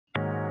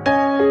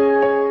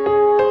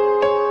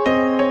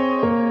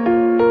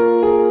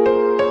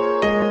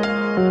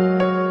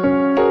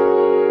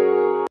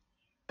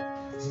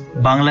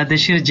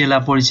বাংলাদেশের জেলা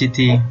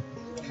পরিচিতি।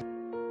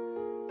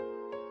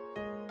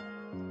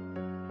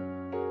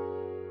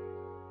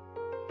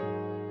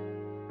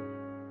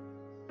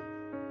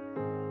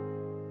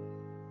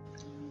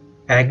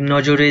 এক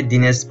নজরে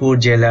দিনাজপুর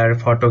জেলার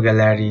ফটো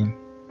গ্যালারি।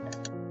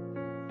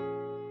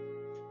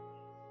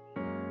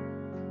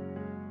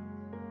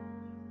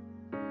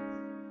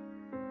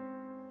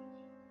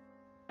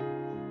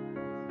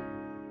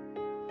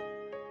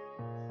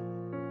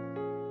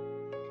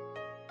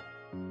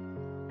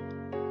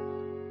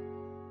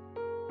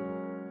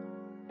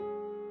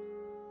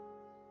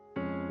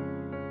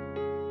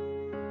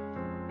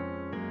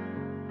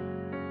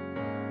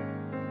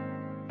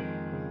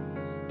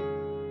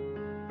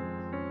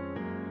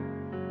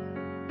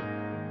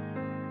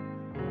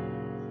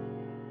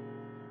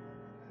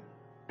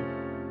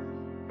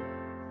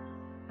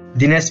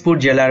 দিনাজপুর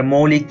জেলার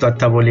মৌলিক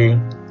তথ্যাবলী।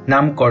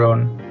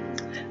 নামকরণ।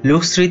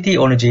 লোকস্মৃতি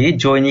অনুযায়ী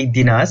জৈনিক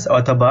দিনাজ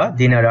অথবা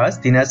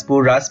দিনারাজ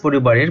দিনাজপুর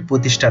রাজপরিবারের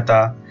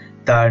প্রতিষ্ঠাতা।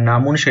 তার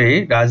নাম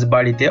অনুসারে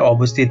রাজবাড়িতে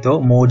অবস্থিত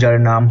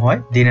মৌজার নাম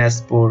হয়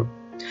দিনাজপুর।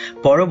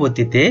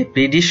 পরবর্তীতে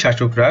ব্রিটিশ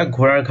শাসকরা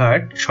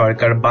ঘোড়াঘাট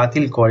সরকার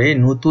বাতিল করে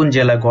নতুন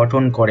জেলা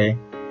গঠন করে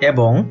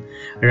এবং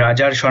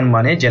রাজার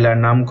সম্মানে জেলার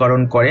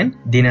নামকরণ করেন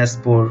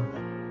দিনাজপুর।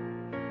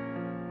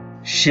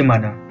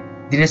 সীমানা।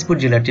 দিনাজপুর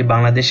জেলাটি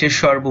বাংলাদেশের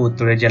সর্ব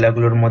উত্তরের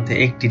জেলাগুলোর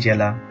মধ্যে একটি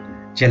জেলা।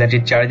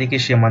 জেলাটির চারিদিকে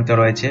সীমান্ত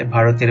রয়েছে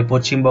ভারতের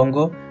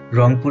পশ্চিমবঙ্গ,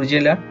 রংপুর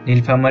জেলা,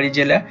 নীলফামারী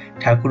জেলা,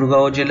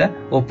 ঠাকুরগাঁও জেলা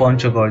ও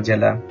পঞ্চগড়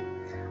জেলা।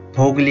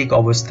 ভৌগোলিক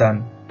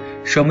অবস্থান।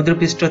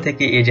 সমুদ্রপৃষ্ঠ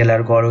থেকে এই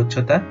জেলার গড়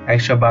উচ্চতা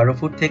 112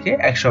 ফুট থেকে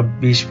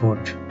 120 ফুট।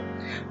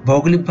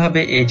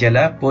 ভৌগোলিকভাবে এই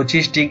জেলা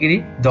 25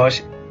 ডিগ্রি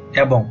 10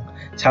 এবং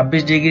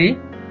 26 ডিগ্রি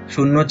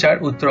 04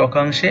 উত্তর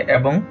অক্ষাংশে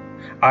এবং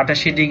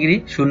 88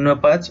 ডিগ্রি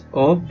 05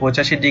 ও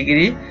 85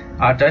 ডিগ্রি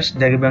 28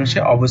 দ্রাঘিমাংশে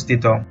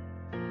অবস্থিত।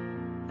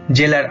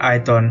 জেলার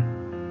আয়তন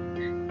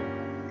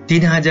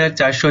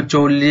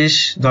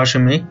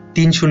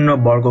 ৩,৪৪৪.৩০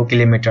 বর্গ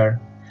কিলোমিটার।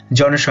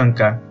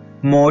 জনসংখ্যা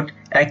মোট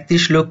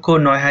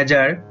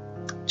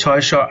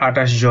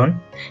 ৩১,০৯,৬২৮ জন।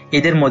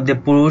 এদের মধ্যে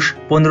পুরুষ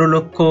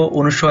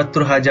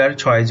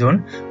 ১৫,৬৯,০৬০ জন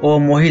ও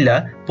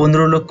মহিলা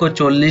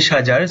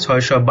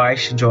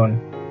 ১৫,৪০,৬২২ জন।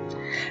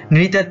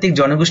 নৃতাত্ত্বিক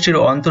জনগোষ্ঠীর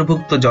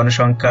অন্তর্ভুক্ত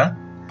জনসংখ্যা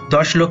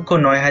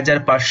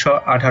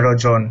 ১০,০৯,৫১৮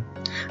 জন।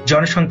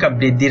 জনসংখ্যা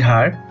বৃদ্ধির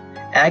হার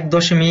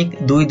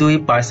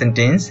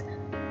 ১.22%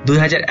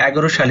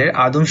 ২০১১ সালের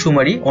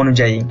আদমশুমারি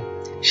অনুযায়ী।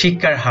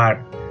 শিক্ষার হার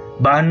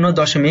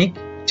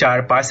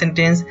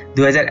 ৫২.৪%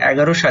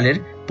 ২০১১ সালের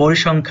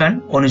পরিসংখ্যান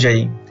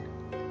অনুযায়ী।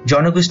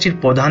 জনগোষ্ঠীর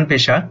প্রধান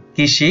পেশা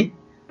কৃষি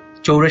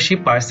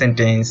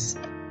 84%।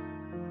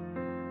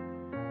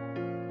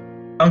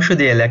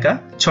 সংসদীয় এলাকা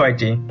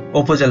 ৬টি।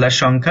 উপজেলার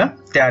সংখ্যা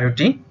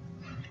 ১৩টি।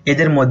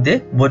 এদের মধ্যে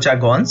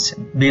বোচাগঞ্জ,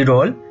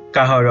 বিরল,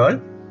 কাহারল,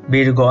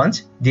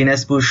 বীরগঞ্জ,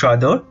 দিনাজপুর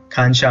সদর,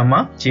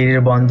 খানসামা,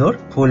 চিরিরবন্দর,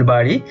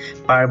 ফুলবাড়ী,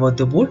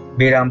 পার্বতীপুর,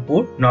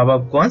 বিরামপুর,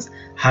 নবাবগঞ্জ,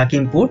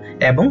 হাকিমপুর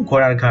এবং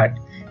ঘোড়ারঘাট।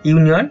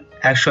 ইউনিয়ন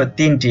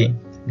 ১০৩টি।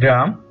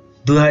 গ্রাম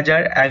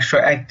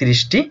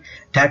 ২,১৩১টি।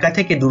 ঢাকা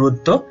থেকে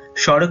দূরত্ব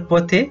সড়ক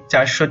পথে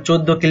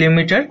 ৪১৪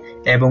 কিলোমিটার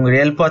এবং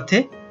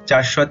রেলপথে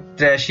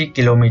 ৪৮৩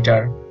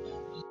 কিলোমিটার।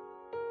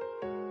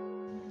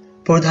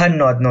 প্রধান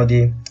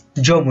নদ-নদী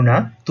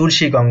যমুনা,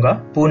 তুলসীগঙ্গা,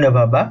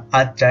 পূর্ণভাবা,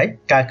 আত্রাই,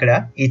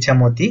 কাকড়া,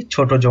 ইছামতি,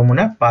 ছোট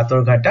যমুনা,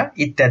 পাথরঘাটা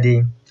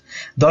ইত্যাদি।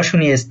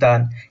 দর্শনীয়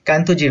স্থান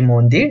কান্তজির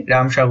মন্দির,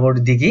 রামসাগর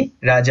দিঘি,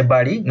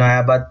 রাজবাড়ি,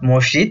 নয়াবাদ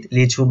মসজিদ,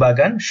 লিচু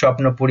বাগান,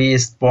 স্বপ্নপুরী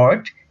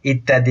স্পট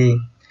ইত্যাদি।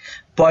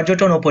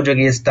 পর্যটন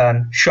উপযোগী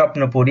স্থান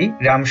স্বপ্নপুরী,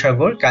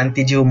 রামসাগর,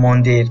 কান্তিজিউ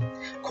মন্দির।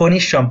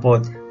 খনিজ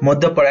সম্পদ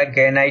Madhyapara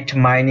granite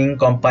mining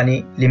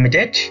company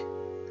limited,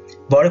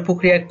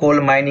 Barapukuria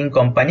কোল মাইনিং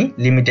কোম্পানি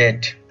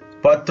লিমিটেড।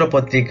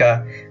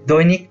 পত্র-পত্রিকা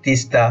দৈনিক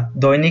তিস্তা,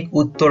 দৈনিক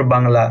উত্তর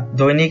বাংলা,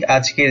 দৈনিক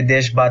আজকের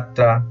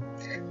দেশবার্তা,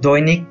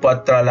 দৈনিক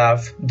পত্রালাভ,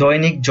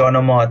 দৈনিক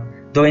জনমত,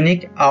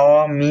 দৈনিক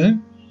আওয়ামী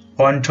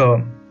কণ্ঠ,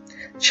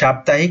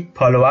 সাপ্তাহিক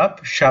ফলোআপ,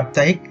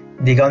 সাপ্তাহিক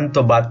দিগন্ত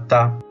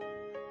বার্তা।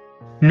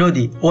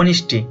 নদী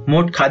 ১৯টি।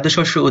 মোট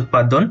খাদ্যশস্য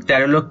উৎপাদন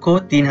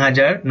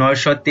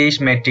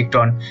 ১৩,০৩,৯২৩ মেট্রিক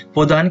টন।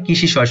 প্রধান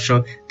কৃষি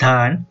শস্য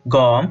ধান,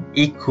 গম,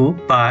 ইক্ষু,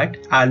 পাট,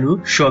 আলু,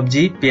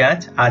 সবজি,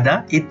 পেঁয়াজ,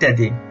 আদা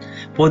ইত্যাদি।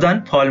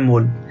 প্রধান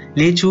ফলমূল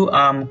লিচু,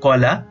 আম,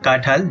 কলা,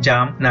 কাঁঠাল,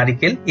 জাম,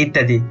 নারিকেল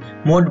ইত্যাদি।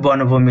 মোট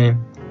বনভূমি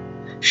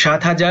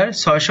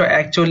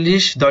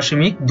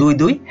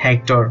 ৭,৬৪১.২২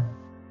 হেক্টর।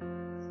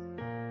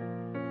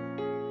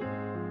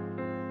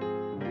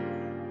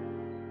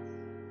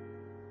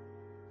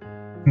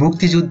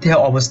 মুক্তিযুদ্ধে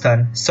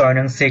অবস্থান ৬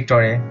 নং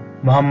সেক্টরে।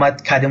 মোহাম্মদ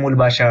খাদিমুল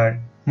বাশার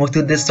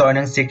মুক্তিযুদ্ধের ৬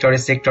 নং সেক্টরের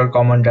সেক্টর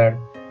কমান্ডার।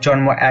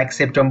 জন্ম ১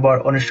 সেপ্টেম্বর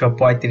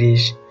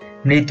 ১৯৩৫,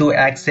 মৃত্যু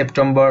 ১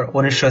 সেপ্টেম্বর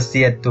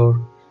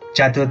 ১৯৭৬।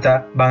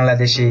 জাতীয়তা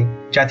বাংলাদেশী,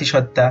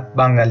 জাতিসত্তা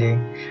বাঙালি।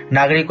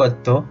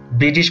 নাগরিকত্ব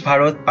ব্রিটিশ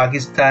ভারত,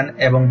 পাকিস্তান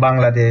এবং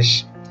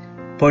বাংলাদেশ।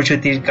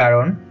 পরিচিতির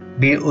কারণ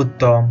বীর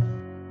উত্তম।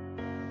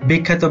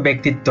 বিখ্যাত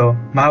ব্যক্তিত্ব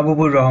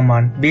মাহবুবুর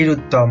রহমান, বীর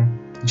উত্তম।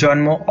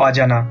 জন্ম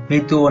অজানা,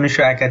 মৃত্যু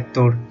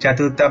 ১৯৭১।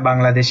 জাতীয়তা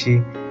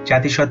বাংলাদেশী,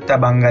 জাতিসত্তা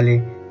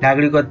বাঙালি।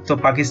 নাগরিকত্ব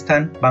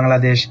পাকিস্তান,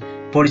 বাংলাদেশ।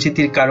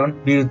 পরিচিতির কারণ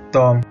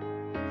বীরুত্তম।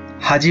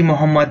 হাজী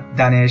মোহাম্মদ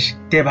দানেশ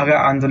তেভাগা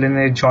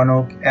আন্দোলনের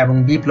জনক এবং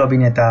বিপ্লবী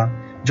নেতা।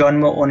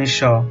 জন্ম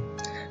 1900।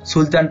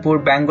 Sultanpur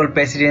Bengal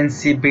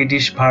Presidency,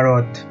 British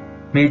Bharat.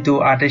 মৃত্যু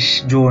 28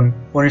 জুন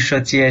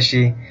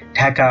 1986,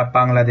 ঢাকা,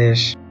 বাংলাদেশ।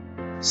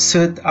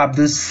 সৈয়দ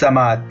আব্দুস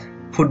সামাদ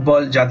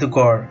ফুটবল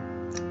জাদুকর।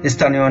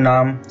 স্থানীয়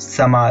নাম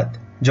সামাদ।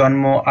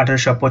 জন্ম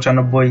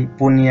 1895,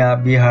 পুনিয়া,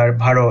 বিহার,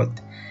 ভারত।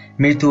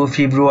 মৃত্যু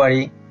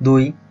ফেব্রুয়ারি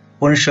 2,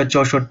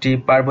 1964,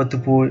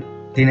 পার্বতীপুর,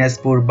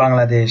 দিনাজপুর,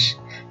 বাংলাদেশ।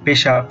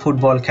 পেশা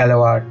ফুটবল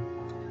খেলোয়াড়।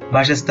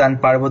 বাসস্থান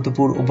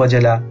পার্বতীপুর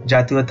উপজেলা।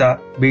 জাতীয়তা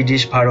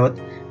ব্রিটিশ ভারত।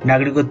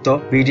 নাগরিকত্ব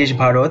ব্রিটিশ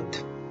ভারত,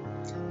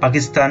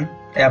 পাকিস্তান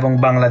এবং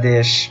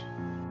বাংলাদেশ।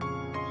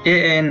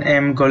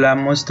 এএনএম গোলাম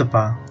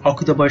মোস্তফা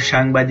অকুতোভর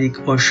সাংবাদিক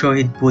ও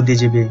শহীদ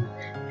বুদ্ধিজীবী।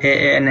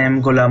 এএনএম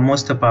গোলাম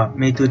মোস্তফা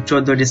মৃত্যু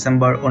 14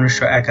 ডিসেম্বর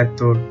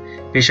 1971।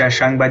 পেশা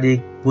সাংবাদিক,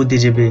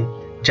 বুদ্ধিজীবী।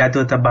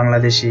 জাতীয়তা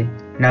বাংলাদেশী,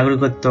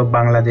 নাগরিকত্ব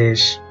বাংলাদেশ।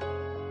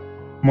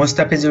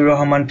 মোস্তাফিজুর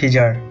রহমান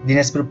ফিজার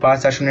দিনাজপুর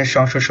 5 আসনের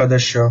সংসদ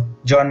সদস্য।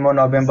 জন্ম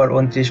নভেম্বর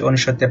 29,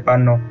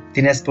 1953,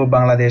 দিনাজপুর,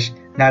 বাংলাদেশ।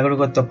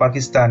 নাগরিকত্ব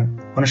পাকিস্তান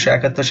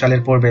 1971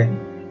 সালের পূর্বে।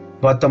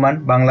 বর্তমান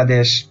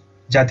বাংলাদেশ।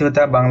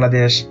 জাতীয়তা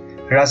বাংলাদেশ।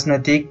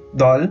 রাজনৈতিক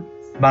দল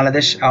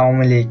বাংলাদেশ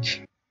আওয়ামী লীগ।